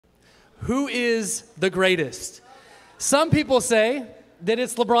Who is the greatest? Some people say that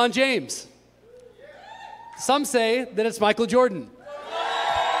it's LeBron James. Some say that it's Michael Jordan.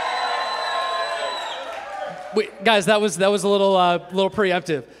 Wait, guys, that was a little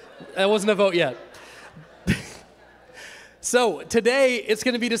preemptive. That wasn't a vote yet. So today, it's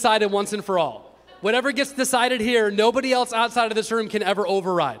going to be decided once and for all. Whatever gets decided here, nobody else outside of this room can ever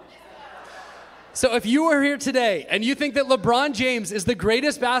override. So if you are here today and you think that LeBron James is the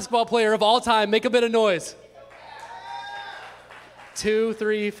greatest basketball player of all time, make a bit of noise. 2,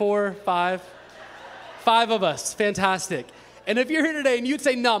 3, 4, 5. 5 of us. Fantastic. And if you're here today and you'd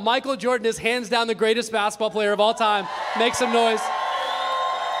say, no, Michael Jordan is hands down the greatest basketball player of all time, make some noise.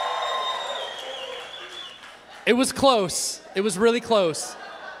 It was close. It was really close.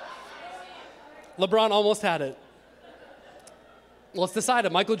 LeBron almost had it. Let's decide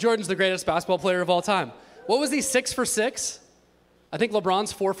it. Michael Jordan's the greatest basketball player of all time. What was he, 6 for 6? I think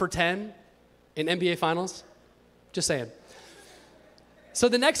LeBron's 4 for 10 in NBA Finals. Just saying. So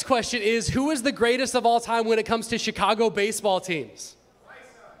the next question is, who is the greatest of all time when it comes to Chicago baseball teams?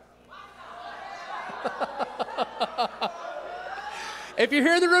 If you're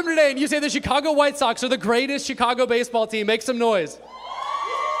here in the room today and you say the Chicago White Sox are the greatest Chicago baseball team, make some noise.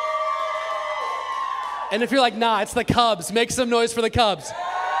 And if you're like, nah, it's the Cubs, make some noise for the Cubs.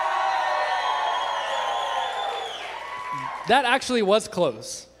 That actually was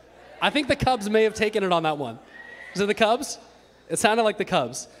close. I think the Cubs may have taken it on that one. Is it the Cubs? It sounded like the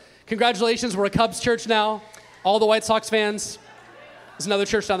Cubs. Congratulations, we're a Cubs church now. All the White Sox fans, there's another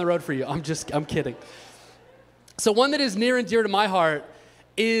church down the road for you. I'm kidding. So one that is near and dear to my heart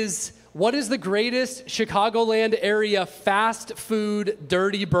is, what is the greatest Chicagoland area fast food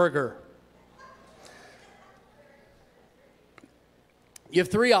dirty burger? You have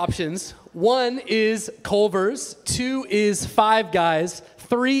 3 options. 1 is Culver's, 2 is Five Guys,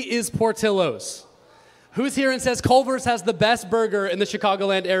 3 is Portillo's. Who's here and says Culver's has the best burger in the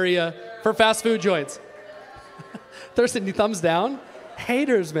Chicagoland area for fast food joints? Thurston, you thumbs down?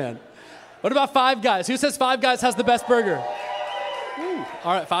 Haters, man. What about Five Guys? Who says Five Guys has the best burger? Ooh.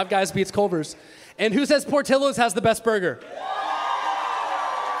 All right, Five Guys beats Culver's. And who says Portillo's has the best burger?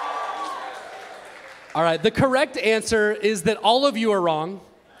 All right, the correct answer is that all of you are wrong.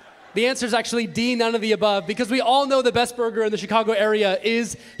 The answer is actually D, none of the above, because we all know the best burger in the Chicago area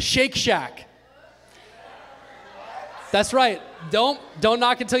is Shake Shack. That's right. Don't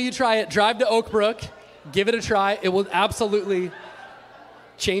knock until you try it. Drive to Oak Brook. Give it a try. It will absolutely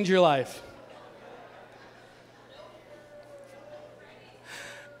change your life.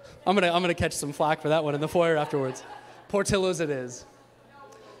 I'm gonna catch some flack for that one in the foyer afterwards. Portillo's it is.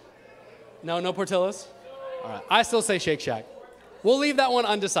 No Portillo's? All right. I still say Shake Shack. We'll leave that one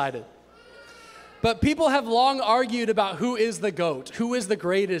undecided. But people have long argued about who is the GOAT, who is the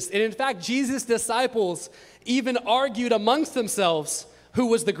greatest. And in fact, Jesus' disciples even argued amongst themselves who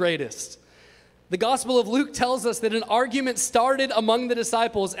was the greatest. The Gospel of Luke tells us that an argument started among the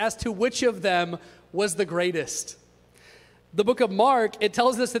disciples as to which of them was the greatest. The book of Mark, it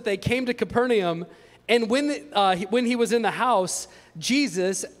tells us that they came to Capernaum, and when he was in the house,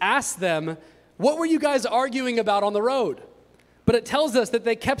 Jesus asked them, "What were you guys arguing about on the road?" But it tells us that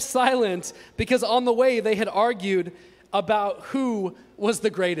they kept silent because on the way they had argued about who was the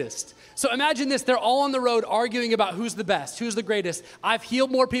greatest. So imagine this, they're all on the road arguing about who's the best, who's the greatest. I've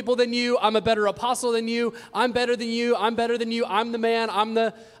healed more people than you, I'm a better apostle than you, I'm better than you, I'm better than you, I'm the man, I'm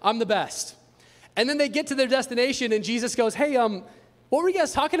the best. And then they get to their destination and Jesus goes, "Hey, what were you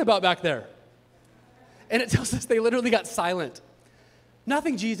guys talking about back there?" And it tells us they literally got silent.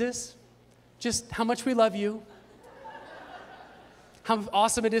 "Nothing, Jesus, just how much we love you, how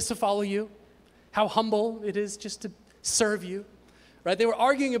awesome it is to follow you, how humble it is just to serve you." Right? They were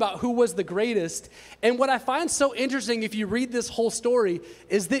arguing about who was the greatest. And what I find so interesting if you read this whole story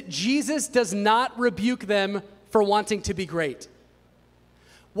is that Jesus does not rebuke them for wanting to be great.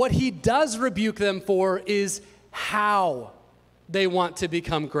 What he does rebuke them for is how they want to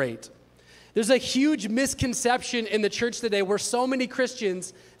become great. There's a huge misconception in the church today where so many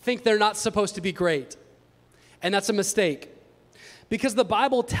Christians think they're not supposed to be great. And that's a mistake. Because the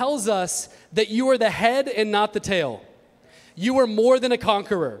Bible tells us that you are the head and not the tail. You are more than a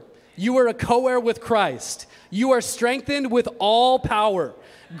conqueror. You are a co-heir with Christ. You are strengthened with all power.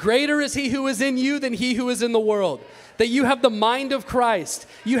 Greater is he who is in you than he who is in the world. That you have the mind of Christ.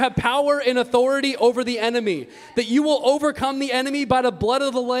 You have power and authority over the enemy. That you will overcome the enemy by the blood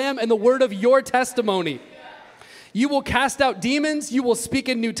of the Lamb and the word of your testimony. You will cast out demons. You will speak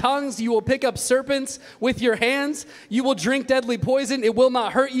in new tongues. You will pick up serpents with your hands. You will drink deadly poison. It will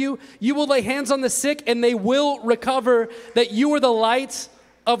not hurt you. You will lay hands on the sick and they will recover. That you are the light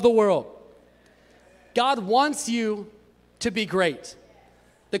of the world. God wants you to be great.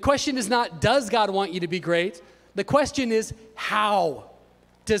 The question is not, does God want you to be great? The question is, how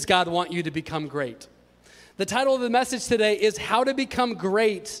does God want you to become great? The title of the message today is How to Become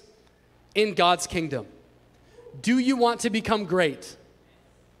Great in God's Kingdom. Do you want to become great?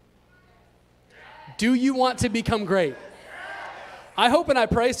 Do you want to become great? I hope and I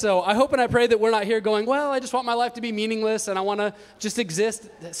pray so. I hope and I pray that we're not here going, well, I just want my life to be meaningless and I want to just exist,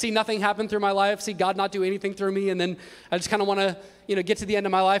 see nothing happen through my life, see God not do anything through me, and then I just kind of want to, get to the end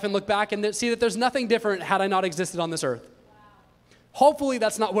of my life and look back and see that there's nothing different had I not existed on this earth. Hopefully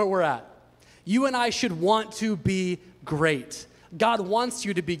that's not where we're at. You and I should want to be great. God wants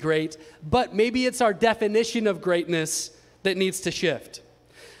you to be great, but maybe it's our definition of greatness that needs to shift.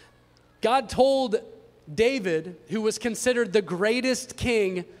 God told David, who was considered the greatest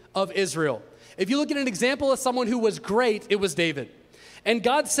king of Israel. If you look at an example of someone who was great, it was David. And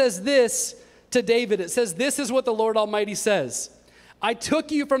God says this to David. It says, "This is what the Lord Almighty says. I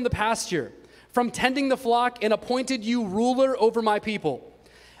took you from the pasture, from tending the flock, and appointed you ruler over my people.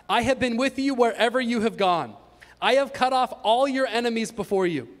 I have been with you wherever you have gone. I have cut off all your enemies before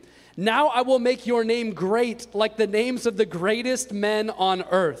you. Now I will make your name great like the names of the greatest men on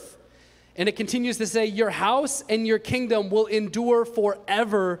earth." And it continues to say, "Your house and your kingdom will endure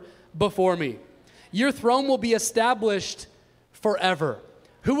forever before me. Your throne will be established forever."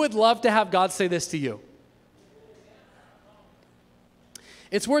 Who would love to have God say this to you?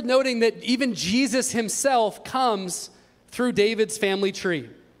 It's worth noting that even Jesus himself comes through David's family tree.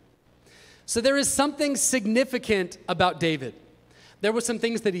 So there is something significant about David. There were some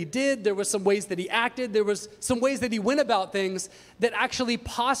things that he did. There were some ways that he acted. There was some ways that he went about things that actually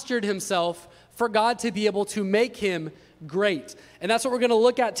postured himself for God to be able to make him great. And that's what we're going to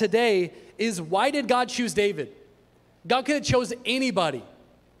look at today is why did God choose David? God could have chose anybody.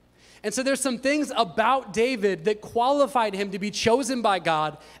 And so there's some things about David that qualified him to be chosen by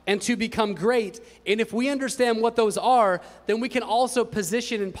God and to become great. And if we understand what those are, then we can also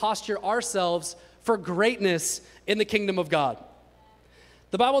position and posture ourselves for greatness in the kingdom of God.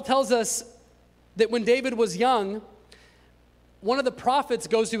 The Bible tells us that when David was young, one of the prophets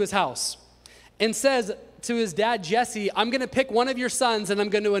goes to his house and says to his dad, Jesse, "I'm going to pick one of your sons and I'm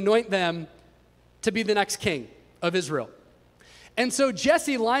going to anoint them to be the next king of Israel." And so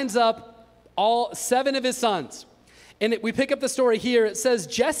Jesse lines up all 7 of his sons. And we pick up the story here. It says,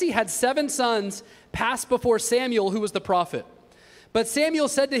 Jesse had 7 sons pass before Samuel, who was the prophet. But Samuel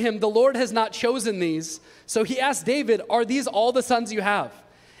said to him, "The Lord has not chosen these." So he asked David, "Are these all the sons you have?"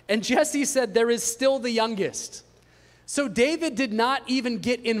 And Jesse said, "There is still the youngest." So David did not even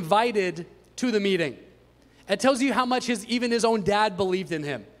get invited to the meeting. It tells you how much even his own dad believed in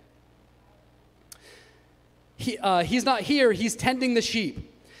him. He's not here, he's tending the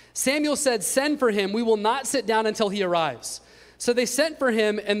sheep. Samuel said, "Send for him, we will not sit down until he arrives." So they sent for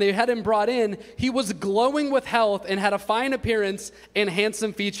him and they had him brought in. He was glowing with health and had a fine appearance and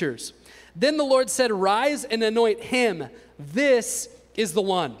handsome features. Then the Lord said, "Rise and anoint him. This is the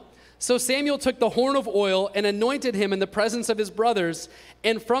one." So Samuel took the horn of oil and anointed him in the presence of his brothers.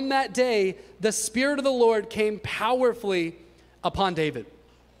 And from that day, the Spirit of the Lord came powerfully upon David.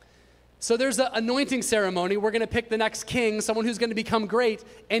 So there's an anointing ceremony. We're going to pick the next king, someone who's going to become great.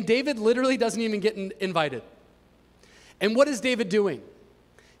 And David literally doesn't even get invited. And what is David doing?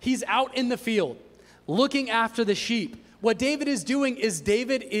 He's out in the field looking after the sheep. What David is doing is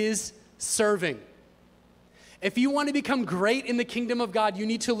David is serving. If you want to become great in the kingdom of God, you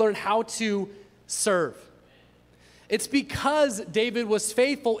need to learn how to serve. It's because David was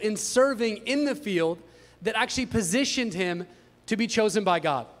faithful in serving in the field that actually positioned him to be chosen by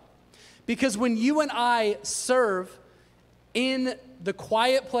God. Because when you and I serve in the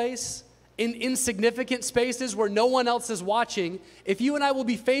quiet place, in insignificant spaces where no one else is watching, if you and I will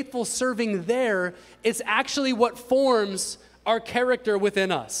be faithful serving there, it's actually what forms our character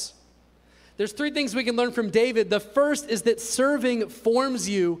within us. There's 3 things we can learn from David. The first is that serving forms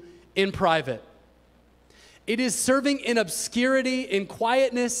you in private. It is serving in obscurity, in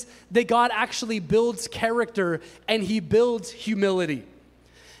quietness, that God actually builds character and he builds humility.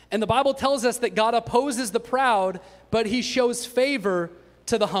 And the Bible tells us that God opposes the proud, but he shows favor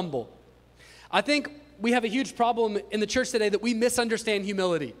to the humble. I think we have a huge problem in the church today that we misunderstand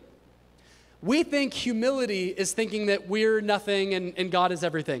humility. We think humility is thinking that we're nothing and God is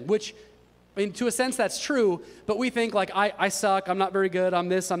everything, which, I mean, to a sense that's true, but we think like, I suck, I'm not very good, I'm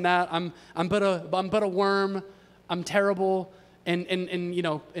this, I'm that, I'm but a worm, I'm terrible, and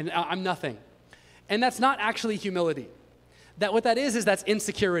I'm nothing. And that's not actually humility. What that is that's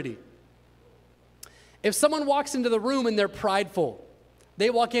insecurity. If someone walks into the room and they're prideful, They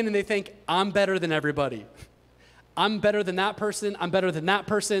walk in and they think, I'm better than everybody. I'm better than that person. I'm better than that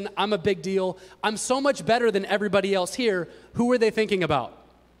person. I'm a big deal. I'm so much better than everybody else here. Who are they thinking about?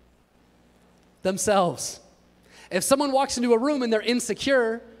 Themselves. If someone walks into a room and they're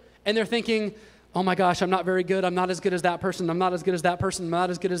insecure and they're thinking, oh my gosh, I'm not very good. I'm not as good as that person. I'm not as good as that person. I'm not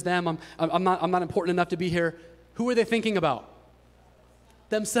as good as them. I'm not important enough to be here. Who are they thinking about?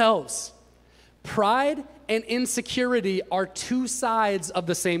 Themselves. Pride and insecurity are two sides of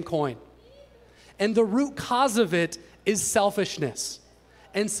the same coin. And the root cause of it is selfishness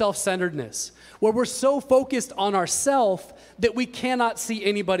and self-centeredness, where we're so focused on ourselves that we cannot see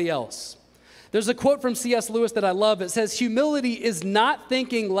anybody else. There's a quote from C.S. Lewis that I love. It says, humility is not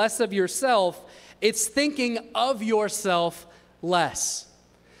thinking less of yourself, it's thinking of yourself less.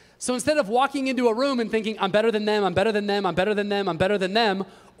 So instead of walking into a room and thinking, I'm better than them, I'm better than them, I'm better than them, I'm better than them,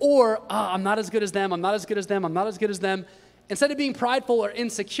 or I'm not as good as them, I'm not as good as them, I'm not as good as them, instead of being prideful or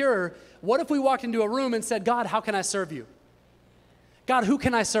insecure, what if we walked into a room and said, God, how can I serve you? God, who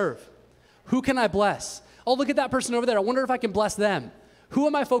can I serve? Who can I bless? Oh, look at that person over there. I wonder if I can bless them. Who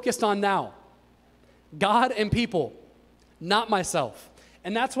am I focused on now? God and people, not myself.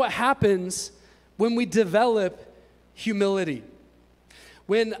 And that's what happens when we develop humility.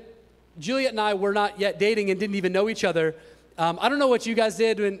 When Juliet and I were not yet dating and didn't even know each other, I don't know what you guys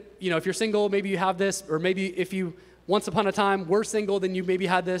did when, if you're single, maybe you have this, or maybe if you once upon a time were single, then you maybe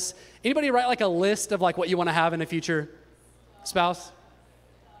had this. Anybody write like a list of like what you want to have in a future spouse?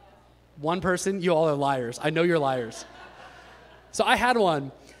 One person? You all are liars. I know you're liars. So I had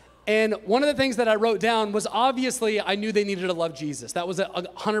one. And one of the things that I wrote down was obviously I knew they needed to love Jesus. That was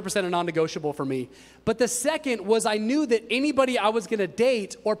 100% a non-negotiable for me. But the second was I knew that anybody I was going to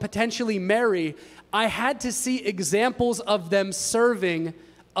date or potentially marry, I had to see examples of them serving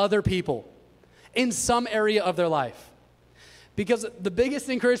other people in some area of their life. Because the biggest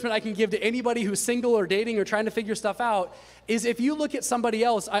encouragement I can give to anybody who's single or dating or trying to figure stuff out is if you look at somebody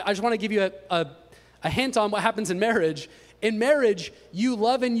else, I just want to give you a hint on what happens in marriage. In marriage, you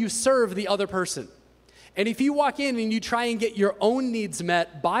love and you serve the other person. And if you walk in and you try and get your own needs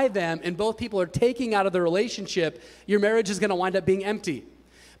met by them and both people are taking out of the relationship, your marriage is going to wind up being empty.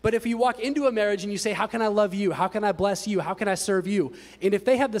 But if you walk into a marriage and you say, how can I love you? How can I bless you? How can I serve you? And if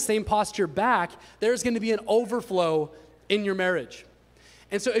they have the same posture back, there's going to be an overflow in your marriage.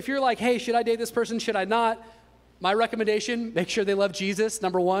 And so if you're like, hey, should I date this person? Should I not? My recommendation, make sure they love Jesus,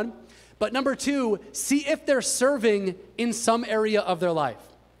 number one. But number two, see if they're serving in some area of their life.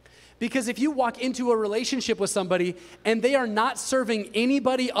 Because if you walk into a relationship with somebody and they are not serving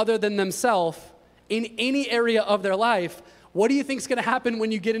anybody other than themselves in any area of their life, what do you think is going to happen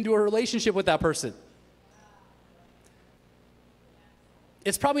when you get into a relationship with that person?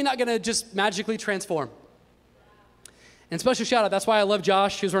 It's probably not going to just magically transform. And special shout out, that's why I love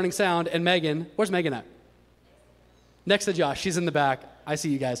Josh, who's running sound, and Megan. Where's Megan at? Next to Josh, she's in the back. I see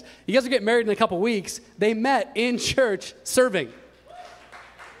you guys. You guys are getting married in a couple weeks. They met in church serving.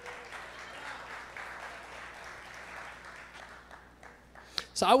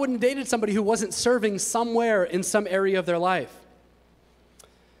 So I wouldn't have dated somebody who wasn't serving somewhere in some area of their life.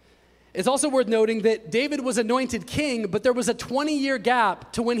 It's also worth noting that David was anointed king, but there was a 20-year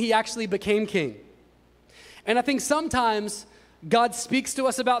gap to when he actually became king. And I think sometimes God speaks to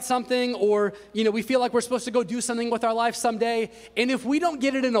us about something, or, we feel like we're supposed to go do something with our life someday. And if we don't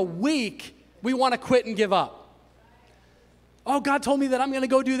get it in a week, we want to quit and give up. Oh, God told me that I'm going to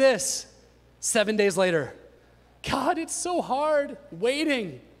go do this. 7 days later, God, it's so hard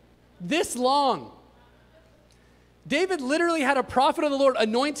waiting this long. David literally had a prophet of the Lord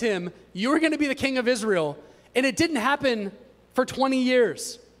anoint him. You were going to be the king of Israel. And it didn't happen for 20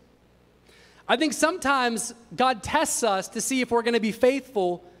 years. I think sometimes God tests us to see if we're going to be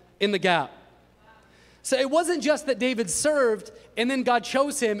faithful in the gap. So it wasn't just that David served and then God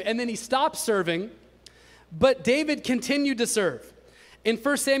chose him and then he stopped serving, but David continued to serve. In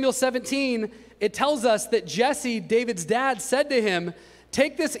 1 Samuel 17, it tells us that Jesse, David's dad, said to him,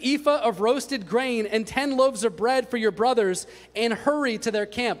 take this ephah of roasted grain and 10 loaves of bread for your brothers and hurry to their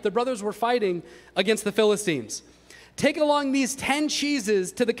camp. The brothers were fighting against the Philistines. Take along these 10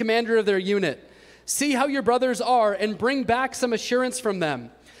 cheeses to the commander of their unit. See how your brothers are and bring back some assurance from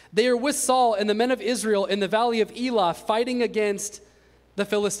them. They are with Saul and the men of Israel in the valley of Elah fighting against the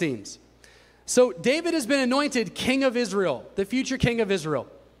Philistines. So David has been anointed king of Israel, the future king of Israel.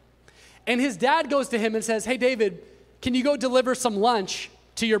 And his dad goes to him and says, hey, David, can you go deliver some lunch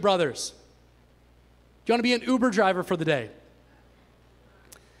to your brothers? Do you want to be an Uber driver for the day?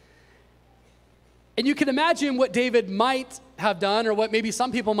 And you can imagine what David might have done, or what maybe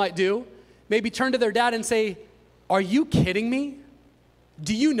some people might do. Maybe turn to their dad and say, are you kidding me?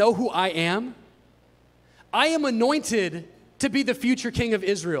 do you know who I am? I am anointed to be the future king of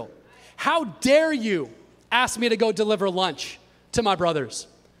Israel. How dare you ask me to go deliver lunch to my brothers?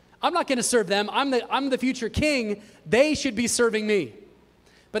 I'm not going to serve them. I'm the future king. They should be serving me.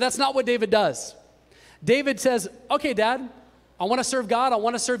 But that's not what David does. David says, okay, Dad, I want to serve God. I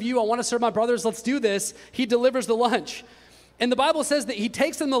want to serve you. I want to serve my brothers. Let's do this. He delivers the lunch. And the Bible says that he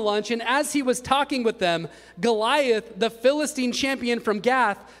takes them the lunch, and as he was talking with them, Goliath, the Philistine champion from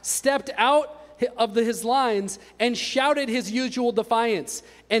Gath, stepped out of his lines and shouted his usual defiance,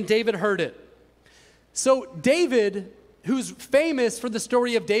 and David heard it. So David, who's famous for the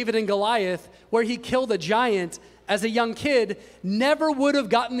story of David and Goliath, where he killed a giant as a young kid, never would have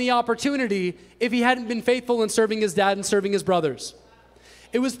gotten the opportunity if he hadn't been faithful in serving his dad and serving his brothers.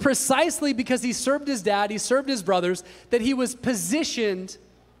 It was precisely because he served his dad, he served his brothers, that he was positioned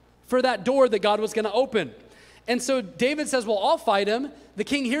for that door that God was going to open. And so David says, well, I'll fight him. The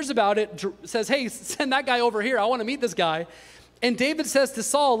king hears about it, says, hey, send that guy over here. I want to meet this guy. And David says to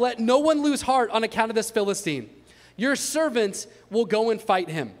Saul, let no one lose heart on account of this Philistine. Your servant will go and fight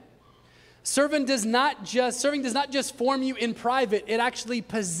him. Serving does not just form you in private, it actually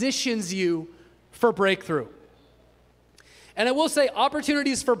positions you for breakthrough. And I will say,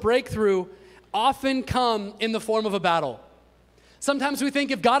 opportunities for breakthrough often come in the form of a battle. Sometimes we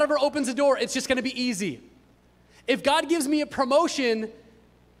think if God ever opens a door, it's just going to be easy. If God gives me a promotion,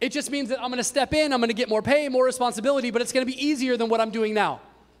 it just means that I'm going to step in, I'm going to get more pay, more responsibility, but it's going to be easier than what I'm doing now.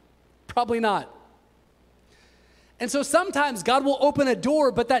 Probably not. And so sometimes God will open a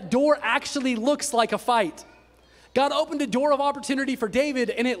door, but that door actually looks like a fight. God opened a door of opportunity for David,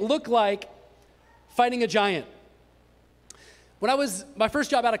 and it looked like fighting a giant. When my first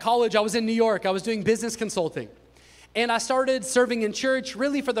job out of college, I was in New York. I was doing business consulting. And I started serving in church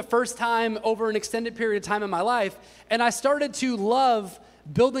really for the first time over an extended period of time in my life. And I started to love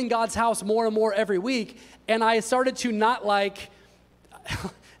building God's house more and more every week. And I started to not like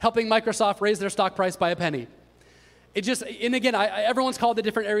helping Microsoft raise their stock price by a penny. Everyone's called it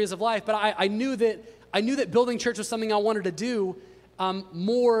different areas of life, but I knew that building church was something I wanted to do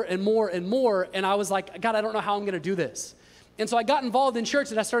more and more and more. And I was like, God, I don't know how I'm going to do this. And so I got involved in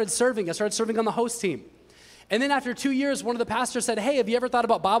church and I started serving. I started serving on the host team. And then after 2 years, one of the pastors said, hey, have you ever thought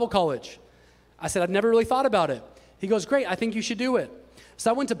about Bible college? I said, I've never really thought about it. He goes, great, I think you should do it.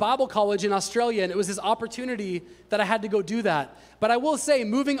 So I went to Bible college in Australia, and it was this opportunity that I had to go do that. But I will say,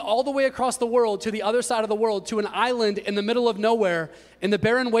 moving all the way across the world to the other side of the world, to an island in the middle of nowhere, in the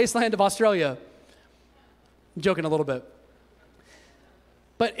barren wasteland of Australia, I'm joking a little bit,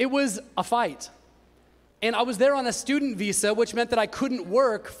 but it was a fight. And I was there on a student visa, which meant that I couldn't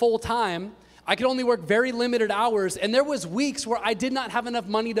work full time. I could only work very limited hours, and there was weeks where I did not have enough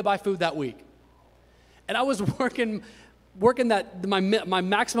money to buy food that week. And I was working my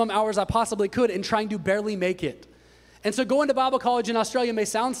maximum hours I possibly could and trying to barely make it. And so going to Bible college in Australia may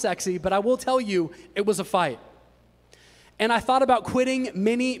sound sexy, but I will tell you, it was a fight. And I thought about quitting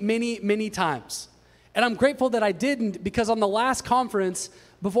many, many, many times. And I'm grateful that I didn't, because on the last conference,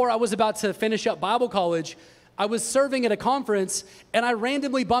 before I was about to finish up Bible college, I was serving at a conference, and I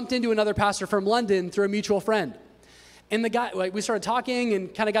randomly bumped into another pastor from London through a mutual friend. And the guy, we started talking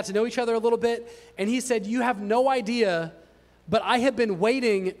and kind of got to know each other a little bit, and he said, you have no idea, but I have been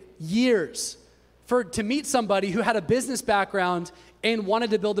waiting years to meet somebody who had a business background and wanted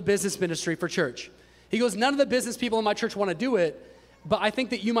to build a business ministry for church. He goes, none of the business people in my church want to do it, but I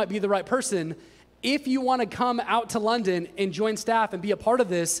think that you might be the right person. If you want to come out to London and join staff and be a part of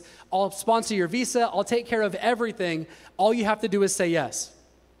this, I'll sponsor your visa. I'll take care of everything. All you have to do is say yes.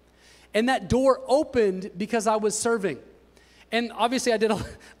 And that door opened because I was serving. And obviously I did a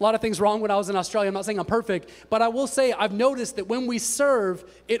lot of things wrong when I was in Australia. I'm not saying I'm perfect, but I will say I've noticed that when we serve,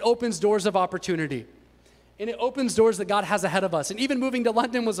 it opens doors of opportunity. And it opens doors that God has ahead of us. And even moving to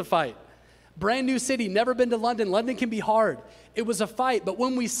London was a fight. Brand new city, never been to London. London can be hard. It was a fight, but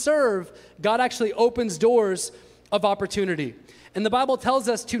when we serve, God actually opens doors of opportunity. And the Bible tells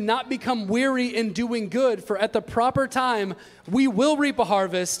us to not become weary in doing good, for at the proper time, we will reap a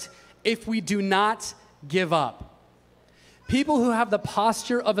harvest if we do not give up. People who have the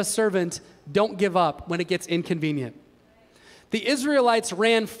posture of a servant don't give up when it gets inconvenient. The Israelites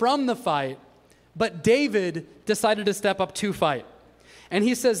ran from the fight, but David decided to step up to fight. And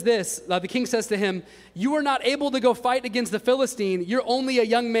he says this, the king says to him, you are not able to go fight against the Philistine. You're only a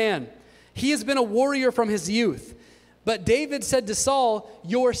young man. He has been a warrior from his youth. But David said to Saul,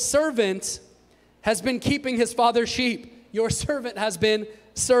 your servant has been keeping his father's sheep. Your servant has been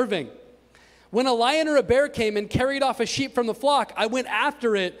serving. When a lion or a bear came and carried off a sheep from the flock, I went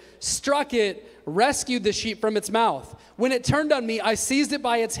after it, struck it, rescued the sheep from its mouth. When it turned on me, I seized it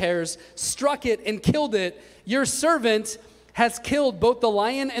by its hairs, struck it, and killed it. Your servant has killed both the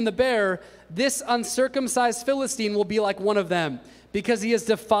lion and the bear. This uncircumcised Philistine will be like one of them, because he has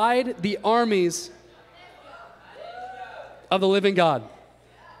defied the armies of the living God.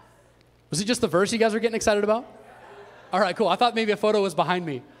 Was it just the verse you guys were getting excited about? All right, cool. I thought maybe a photo was behind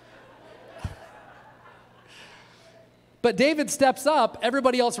me. But David steps up,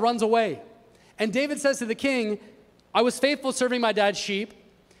 everybody else runs away. And David says to the king, I was faithful serving my dad's sheep.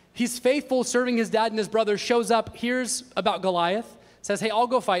 He's faithful serving his dad and his brother, shows up, hears about Goliath, says, hey, I'll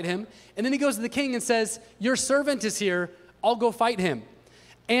go fight him. And then he goes to the king and says, your servant is here, I'll go fight him.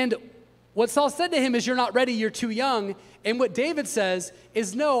 And what Saul said to him is, you're not ready, you're too young. And what David says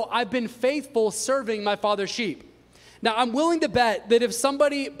is, no, I've been faithful serving my father's sheep. Now, I'm willing to bet that if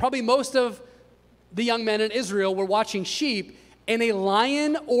somebody, probably most of the young men in Israel were watching sheep, and a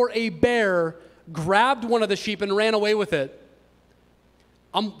lion or a bear grabbed one of the sheep and ran away with it,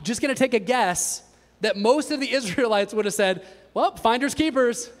 I'm just going to take a guess that most of the Israelites would have said, well, finders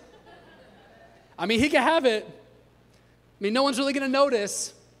keepers. I mean, he can have it. I mean, no one's really going to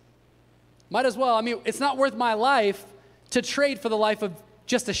notice. Might as well. I mean, it's not worth my life to trade for the life of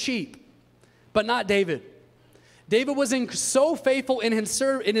just a sheep. But not David. David was so faithful in his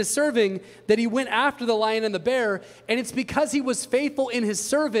serving that he went after the lion and the bear, and it's because he was faithful in his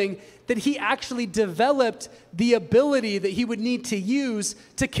serving that he actually developed the ability that he would need to use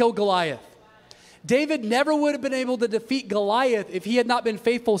to kill Goliath. David never would have been able to defeat Goliath if he had not been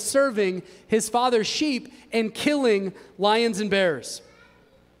faithful serving his father's sheep and killing lions and bears.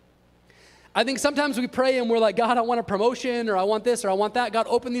 I think sometimes we pray and we're like, God, I want a promotion, or I want this, or I want that. God,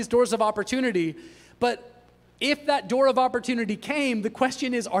 open these doors of opportunity. But if that door of opportunity came, the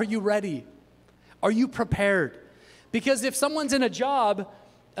question is, are you ready? Are you prepared? Because if someone's in a job,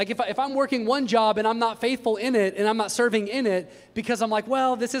 like if I'm working one job and I'm not faithful in it and I'm not serving in it because I'm like,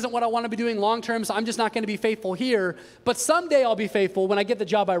 well, this isn't what I want to be doing long term, so I'm just not going to be faithful here. But someday I'll be faithful when I get the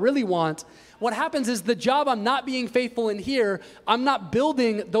job I really want. What happens is the job I'm not being faithful in here, I'm not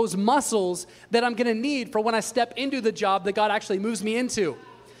building those muscles that I'm going to need for when I step into the job that God actually moves me into.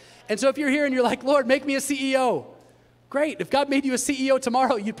 And so if you're here and you're like, Lord, make me a CEO. Great. If God made you a CEO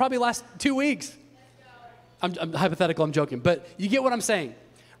tomorrow, you'd probably last 2 weeks. I'm hypothetical, I'm joking. But you get what I'm saying,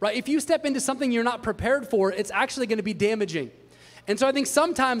 right? If you step into something you're not prepared for, it's actually going to be damaging. And so I think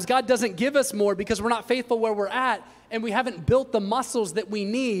sometimes God doesn't give us more because we're not faithful where we're at and we haven't built the muscles that we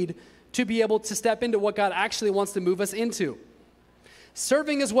need to be able to step into what God actually wants to move us into.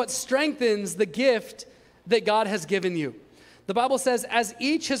 Serving is what strengthens the gift that God has given you. The Bible says, as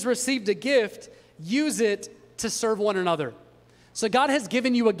each has received a gift, use it to serve one another. So God has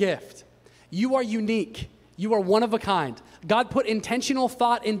given you a gift. You are unique. You are one of a kind. God put intentional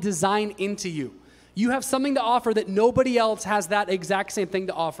thought and design into you. You have something to offer that nobody else has that exact same thing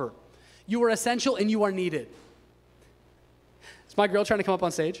to offer. You are essential and you are needed. Is my girl trying to come up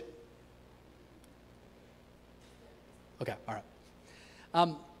on stage? Okay, all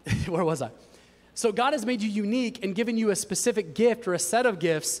right. Where was I? So God has made you unique and given you a specific gift or a set of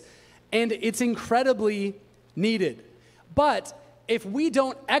gifts, and it's incredibly needed. But if we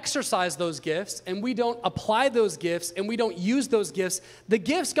don't exercise those gifts and we don't apply those gifts and we don't use those gifts, the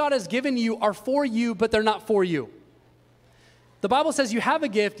gifts God has given you are for you, but they're not for you. The Bible says you have a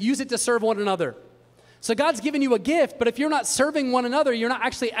gift, use it to serve one another. So God's given you a gift, but if you're not serving one another, you're not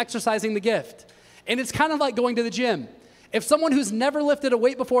actually exercising the gift. And it's kind of like going to the gym. If someone who's never lifted a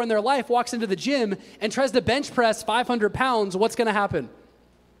weight before in their life walks into the gym and tries to bench press 500 pounds, what's going to happen?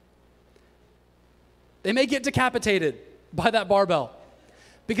 They may get decapitated by that barbell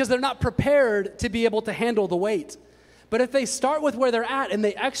because they're not prepared to be able to handle the weight. But if they start with where they're at and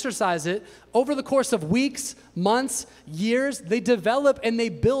they exercise it over the course of weeks, months, years, they develop and they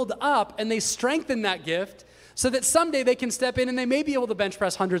build up and they strengthen that gift so that someday they can step in and they may be able to bench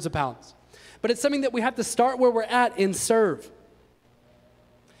press hundreds of pounds. But it's something that we have to start where we're at and serve.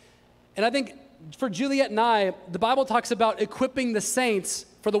 And I think for Juliet and I, the Bible talks about equipping the saints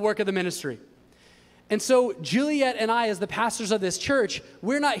for the work of the ministry. And so Juliet and I, as the pastors of this church,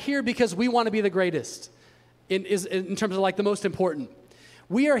 we're not here because we want to be the greatest in terms of like the most important.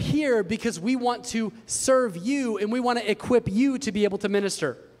 We are here because we want to serve you and we want to equip you to be able to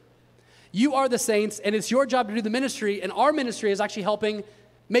minister. You are the saints and it's your job to do the ministry, and our ministry is actually helping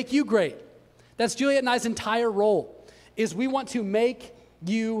make you great. That's Juliet and I's entire role, is we want to make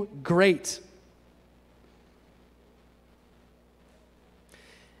you great.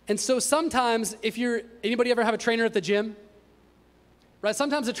 And so sometimes anybody ever have a trainer at the gym? Right?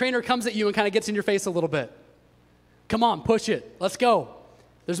 Sometimes a trainer comes at you and kind of gets in your face a little bit. Come on, push it. Let's go.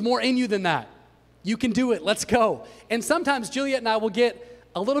 There's more in you than that. You can do it. Let's go. And sometimes Juliet and I will get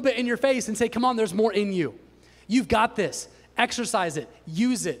a little bit in your face and say, come on, there's more in you. You've got this. Exercise it.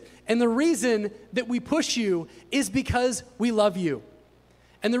 Use it. And the reason that we push you is because we love you.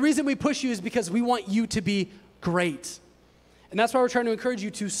 And the reason we push you is because we want you to be great. And that's why we're trying to encourage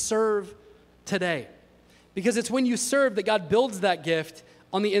you to serve today. Because it's when you serve that God builds that gift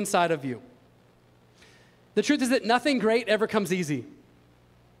on the inside of you. The truth is that nothing great ever comes easy.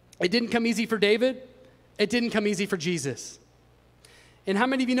 It didn't come easy for David. It didn't come easy for Jesus. And how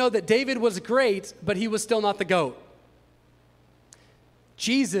many of you know that David was great, but he was still not the GOAT?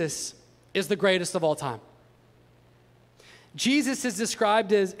 Jesus is the greatest of all time. Jesus is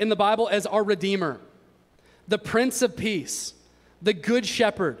described as, in the Bible, as our Redeemer, the Prince of Peace, the Good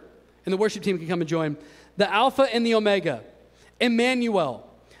Shepherd. And the worship team can come and join. The Alpha and the Omega, Emmanuel,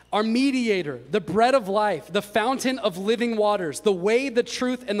 our mediator, the bread of life, the fountain of living waters, the way, the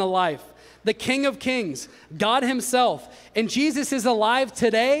truth, and the life, the King of Kings, God himself. And Jesus is alive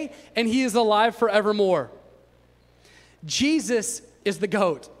today, and he is alive forevermore. Jesus is the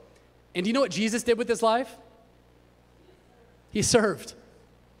GOAT. And do you know what Jesus did with his life? He served.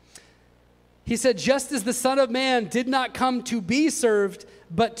 He said, just as the Son of Man did not come to be served,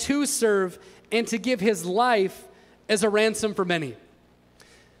 but to serve and to give his life as a ransom for many.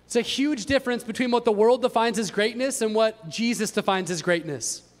 It's a huge difference between what the world defines as greatness and what Jesus defines as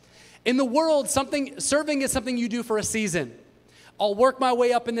greatness. In the world, serving is something you do for a season. I'll work my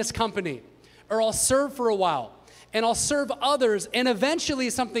way up in this company, or I'll serve for a while, and I'll serve others, and eventually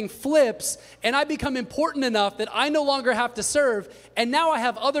something flips, and I become important enough that I no longer have to serve, and now I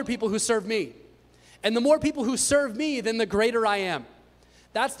have other people who serve me. And the more people who serve me, then the greater I am.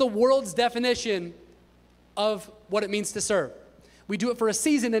 That's the world's definition of what it means to serve. We do it for a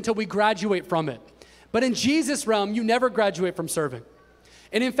season until we graduate from it. But in Jesus' realm, you never graduate from serving.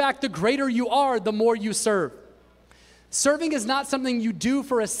 And in fact, the greater you are, the more you serve. Serving is not something you do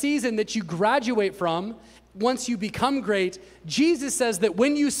for a season that you graduate from once you become great. Jesus says that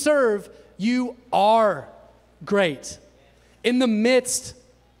when you serve, you are great in the midst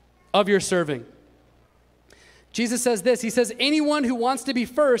of your serving. Jesus says this, he says, anyone who wants to be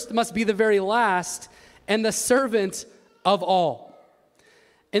first must be the very last and the servant of all.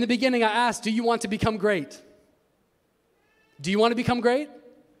 In the beginning, I asked, do you want to become great? Do you want to become great?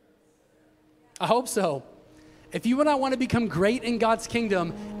 I hope so. If you and I want to become great in God's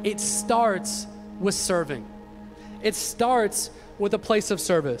kingdom, it starts with serving. It starts with a place of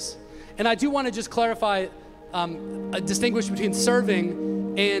service. And I do want to just clarify, distinguish between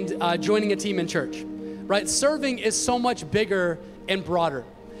serving and joining a team in church, right? Serving is so much bigger and broader.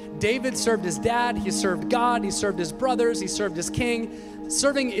 David served his dad, he served God, he served his brothers, he served his king.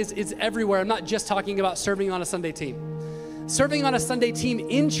 Serving is everywhere. I'm not just talking about serving on a Sunday team. Serving on a Sunday team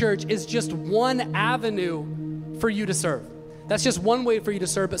in church is just one avenue for you to serve. That's just one way for you to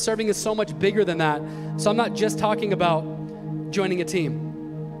serve, but serving is so much bigger than that. So I'm not just talking about joining a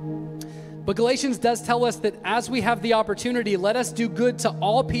team. But Galatians does tell us that as we have the opportunity, let us do good to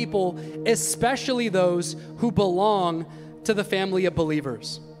all people, especially those who belong to the family of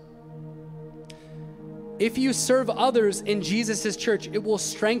believers. If you serve others in Jesus' church, it will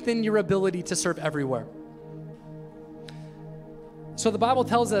strengthen your ability to serve everywhere. So the Bible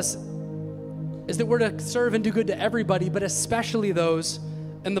tells us is that we're to serve and do good to everybody, but especially those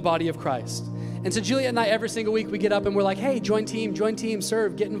in the body of Christ. And so Juliet and I, every single week, we get up and we're like, hey, join team,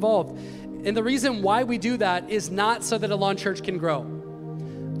 serve, get involved. And the reason why we do that is not so that Elan Church can grow.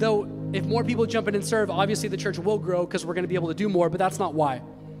 Though if more people jump in and serve, obviously the church will grow because we're going to be able to do more, but that's not why.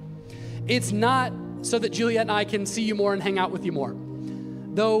 It's not so that Juliet and I can see you more and hang out with you more.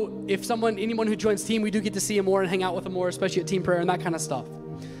 Though if anyone who joins team, we do get to see you more and hang out with them more, especially at team prayer and that kind of stuff.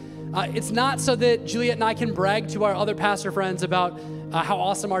 It's not so that Juliet and I can brag to our other pastor friends about how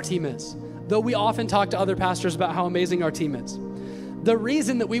awesome our team is. Though we often talk to other pastors about how amazing our team is. The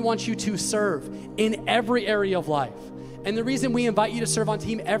reason that we want you to serve in every area of life, and the reason we invite you to serve on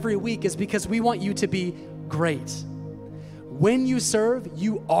team every week is because we want you to be great. When you serve,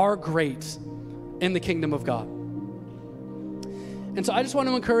 you are great in the kingdom of God. And so I just want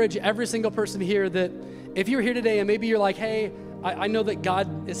to encourage every single person here that if you're here today and maybe you're like, hey, I know that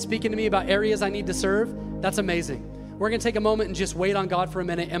God is speaking to me about areas I need to serve, that's amazing. We're going to take a moment and just wait on God for a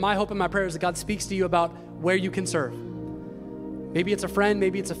minute. And my hope and my prayer is that God speaks to you about where you can serve. Maybe it's a friend,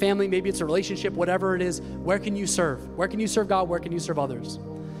 maybe it's a family, maybe it's a relationship, whatever it is. Where can you serve? Where can you serve God? Where can you serve others?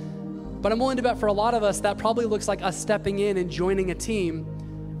 But I'm willing to bet for a lot of us, that probably looks like us stepping in and joining a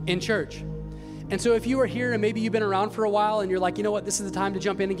team in church. And so if you are here and maybe you've been around for a while and you're like, you know what, this is the time to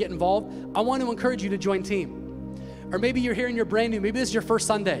jump in and get involved, I want to encourage you to join team. Or maybe you're here and you're brand new. Maybe this is your first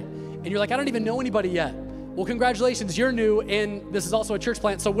Sunday. and you're like, I don't even know anybody yet. Well, congratulations, you're new, and this is also a church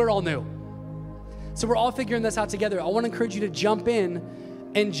plant, so we're all new. So we're all figuring this out together. I want to encourage you to jump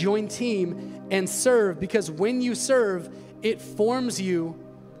in and join team and serve, because when you serve, it forms you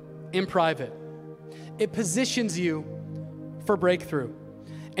in private. It positions you for breakthrough,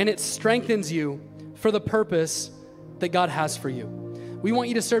 and it strengthens you for the purpose that God has for you. We want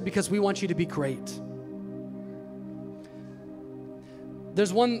you to serve because we want you to be great.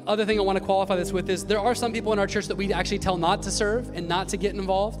 There's one other thing I want to qualify this with is there are some people in our church that we actually tell not to serve and not to get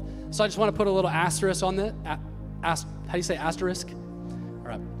involved. So I just want to put a little asterisk on that. How do you say asterisk? All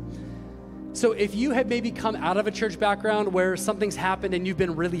right. So if you have maybe come out of a church background where something's happened and you've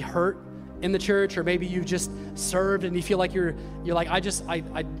been really hurt in the church, or maybe you've just served and you feel like you're like,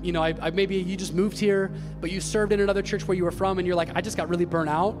 maybe you just moved here, but you served in another church where you were from and you're like, I just got really burnt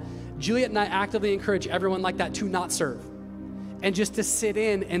out. Juliet and I actively encourage everyone like that to not serve and just to sit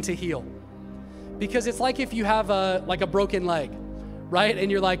in and to heal. Because it's like if you have a broken leg, right? And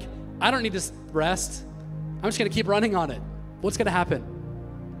you're like, I don't need to rest. I'm just gonna keep running on it. What's gonna happen?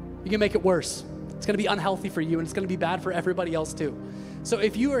 You're gonna make it worse. It's gonna be unhealthy for you, and it's gonna be bad for everybody else too. So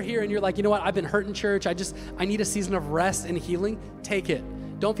if you are here and you're like, you know what, I've been hurt in church, I need a season of rest and healing, take it.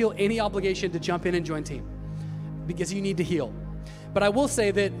 Don't feel any obligation to jump in and join team, because you need to heal. But I will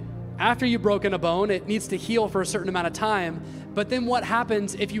say that after you've broken a bone, it needs to heal for a certain amount of time, but then what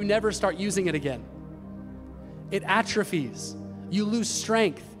happens if you never start using it again? It atrophies. You lose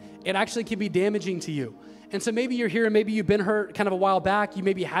strength. It actually can be damaging to you. And so maybe you're here and maybe you've been hurt kind of a while back. You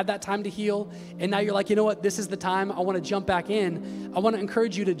maybe had that time to heal. And now you're like, you know what? This is the time. I want to jump back in. I want to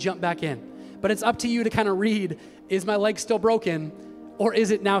encourage you to jump back in. But it's up to you to kind of read, is my leg still broken? Or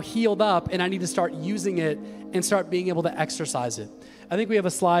is it now healed up and I need to start using it and start being able to exercise it? I think we have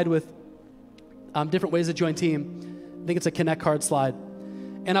a slide with different ways to join team. I think it's a Connect card slide.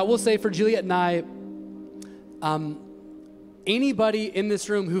 And I will say for Juliet and I, anybody in this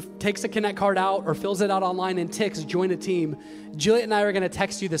room who takes a Connect card out or fills it out online and ticks join a team, Juliet and I are going to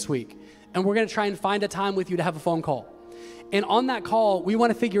text you this week, and we're going to try and find a time with you to have a phone call. And on that call, we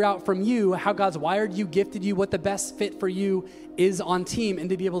want to figure out from you how God's wired you, gifted you, what the best fit for you is on team, and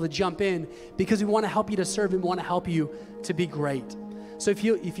to be able to jump in, because we want to help you to serve and we want to help you to be great. So if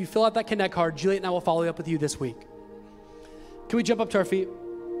you fill out that Connect card, Juliet and I will follow up with you this week. Can we jump up to our feet?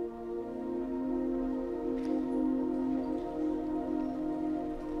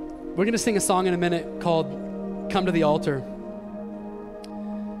 We're going to sing a song in a minute called Come to the Altar.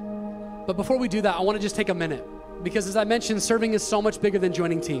 But before we do that, I want to just take a minute, because as I mentioned, serving is so much bigger than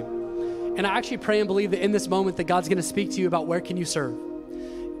joining team. And I actually pray and believe that in this moment that God's going to speak to you about where can you serve.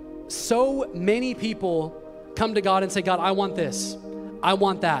 So many people come to God and say, God, I want this. I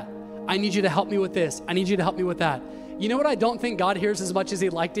want that. I need you to help me with this. I need you to help me with that. You know what I don't think God hears as much as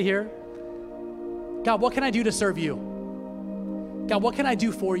he'd like to hear? God, what can I do to serve you? God, what can I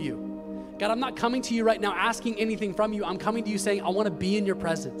do for you? God, I'm not coming to you right now asking anything from you. I'm coming to you saying, I want to be in your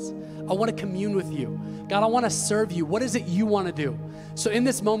presence. I want to commune with you. God, I want to serve you. What is it you want to do? So in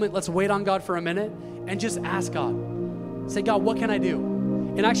this moment, let's wait on God for a minute and just ask God. Say, God, what can I do?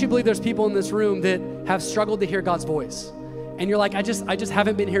 And I actually believe there's people in this room that have struggled to hear God's voice. And you're like, I just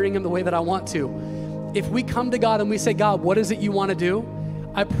haven't been hearing him the way that I want to. If we come to God and we say, God, what is it you want to do?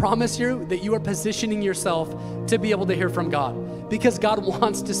 I promise you that you are positioning yourself to be able to hear from God, because God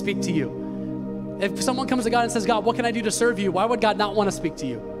wants to speak to you. If someone comes to God and says, God, what can I do to serve you? Why would God not want to speak to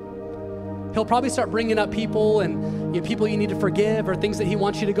you? He'll probably start bringing up people and people you need to forgive or things that he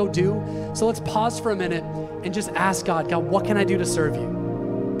wants you to go do. So let's pause for a minute and just ask God, God, what can I do to serve you?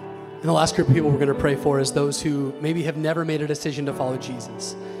 And the last group of people we're going to pray for is those who maybe have never made a decision to follow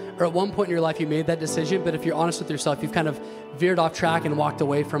Jesus. Or at one point in your life, you made that decision, but if you're honest with yourself, you've kind of veered off track and walked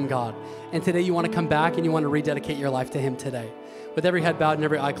away from God. And today you want to come back and you want to rededicate your life to him today. With every head bowed and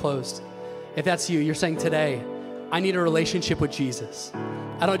every eye closed. If that's you, you're saying today, I need a relationship with Jesus.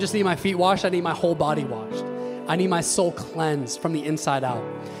 I don't just need my feet washed, I need my whole body washed. I need my soul cleansed from the inside out.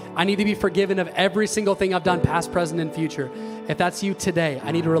 I need to be forgiven of every single thing I've done, past, present, and future. If that's you today,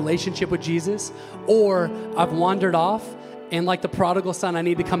 I need a relationship with Jesus, or I've wandered off, and like the prodigal son, I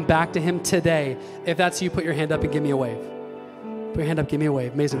need to come back to him today. If that's you, put your hand up and give me a wave. Put your hand up, give me a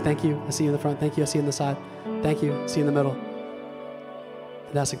wave. Amazing, thank you. I see you in the front, thank you. I see you on the side. Thank you, I see you in the middle.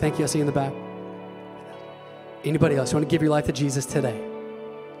 Fantastic, thank you, I see you in the back. Anybody else, you want to give your life to Jesus today?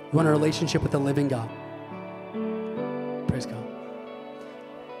 You want a relationship with the living God? Praise God.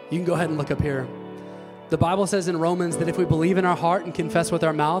 You can go ahead and look up here. The Bible says in Romans that if we believe in our heart and confess with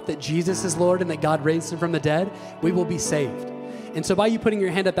our mouth that Jesus is Lord and that God raised him from the dead, we will be saved. And so by you putting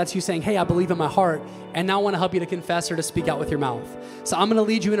your hand up, that's you saying, hey, I believe in my heart, and now I want to help you to confess or to speak out with your mouth. So I'm going to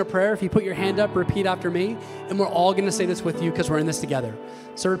lead you in a prayer. If you put your hand up, repeat after me, and we're all going to say this with you because we're in this together.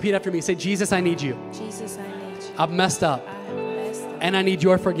 So repeat after me. Say, Jesus, I need you. Jesus, I need you. I've messed up, I have messed up. and I need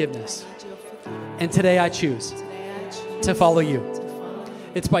your forgiveness. I need your forgiveness. And today I choose Today I choose to follow you. to follow you.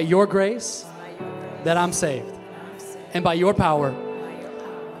 It's by your grace By your grace that I'm saved, that I'm saved. and by your power By your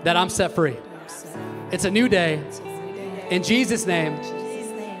power that I'm set free. I'm set. It's a new day. It's a new day. In Jesus' name, In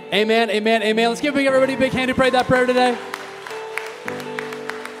Jesus' name. amen, amen, amen. Let's give everybody a big hand who prayed that prayer today.